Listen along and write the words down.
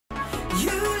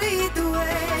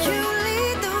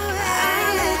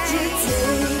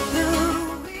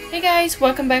guys,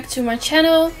 welcome back to my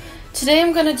channel. Today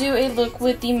I'm gonna do a look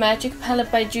with the Magic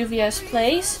palette by Juvias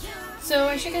Place. So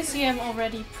as you can see, I'm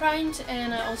already primed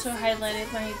and I also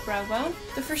highlighted my brow bone.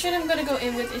 The first shade I'm gonna go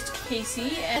in with is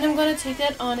Casey, and I'm gonna take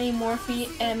that on a Morphe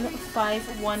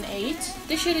M518.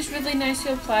 This shade is really nice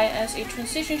to apply as a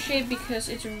transition shade because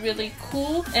it's really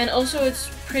cool and also it's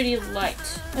pretty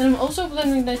light. And I'm also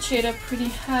blending that shade up pretty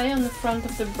high on the front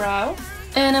of the brow.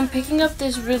 And I'm picking up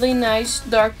this really nice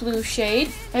dark blue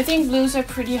shade. I think blues are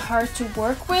pretty hard to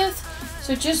work with,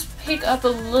 so just pick up a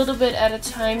little bit at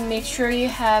a time. Make sure you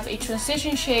have a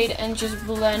transition shade and just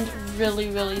blend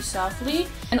really softly.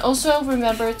 And also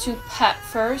remember to pat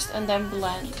first and then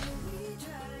blend.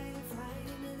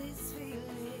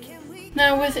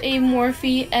 Now with a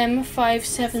Morphe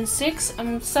M576,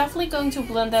 I'm softly going to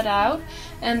blend that out,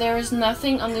 and there is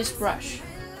nothing on this brush.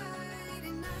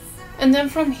 And then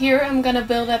from here, I'm gonna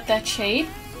build up that shade.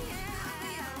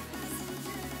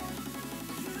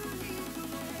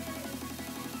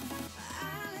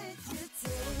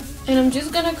 And I'm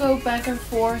just gonna go back and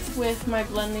forth with my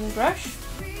blending brush.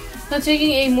 Now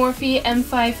taking a Morphe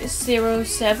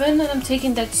M507, and I'm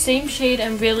taking that same shade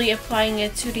and really applying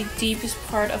it to the deepest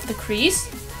part of the crease.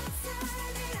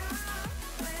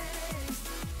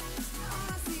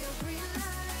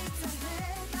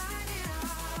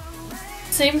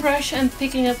 Same brush and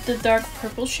picking up the dark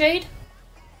purple shade.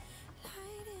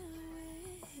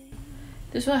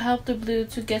 This will help the blue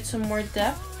to get some more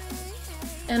depth.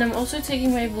 And I'm also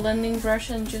taking my blending brush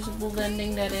and just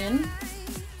blending that in.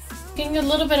 Taking a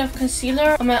little bit of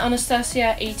concealer on my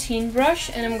Anastasia 18 brush,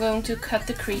 and I'm going to cut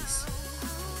the crease.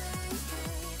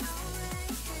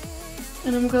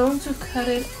 And I'm going to cut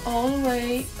it all the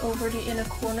way over the inner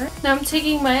corner. Now I'm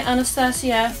taking my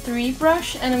Anastasia 3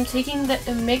 brush and I'm taking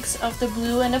a mix of the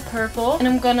blue and the purple, and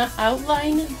I'm gonna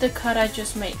outline the cut I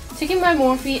just made. Taking my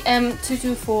Morphe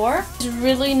M224, it's a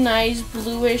really nice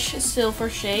bluish silver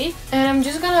shade, and I'm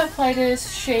just gonna apply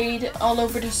this shade all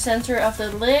over the center of the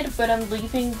lid, but I'm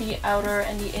leaving the outer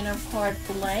and the inner part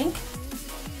blank.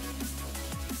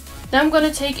 Now I'm going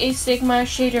to take a Sigma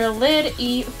shader lid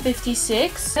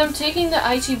E56. I'm taking the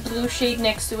icy blue shade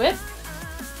next to it.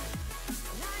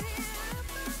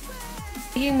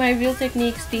 Taking my Real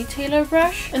Techniques detailer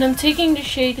brush, and I'm taking the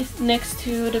shade next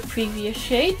to the previous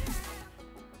shade.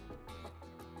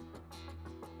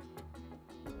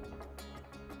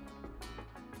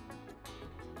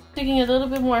 Taking a little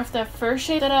bit more of that first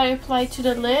shade that I applied to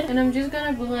the lid, and I'm just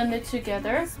going to blend it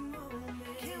together.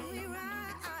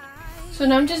 So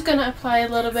now I'm just gonna apply a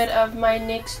little bit of my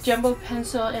NYX Jumbo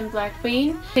Pencil in Black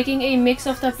Bean. Taking a mix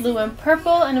of that blue and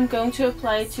purple, and I'm going to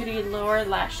apply it to the lower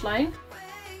lash line.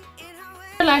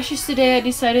 For lashes today, I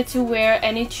decided to wear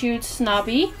Annytude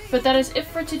Snobby. But that is it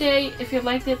for today. If you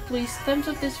liked it, please thumbs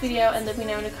up this video and let me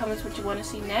know in the comments what you want to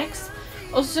see next.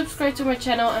 Also subscribe to my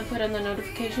channel and put on the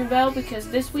notification bell, because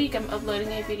this week I'm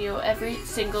uploading a video every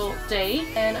single day.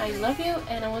 And I love you,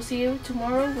 and I will see you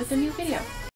tomorrow with a new video.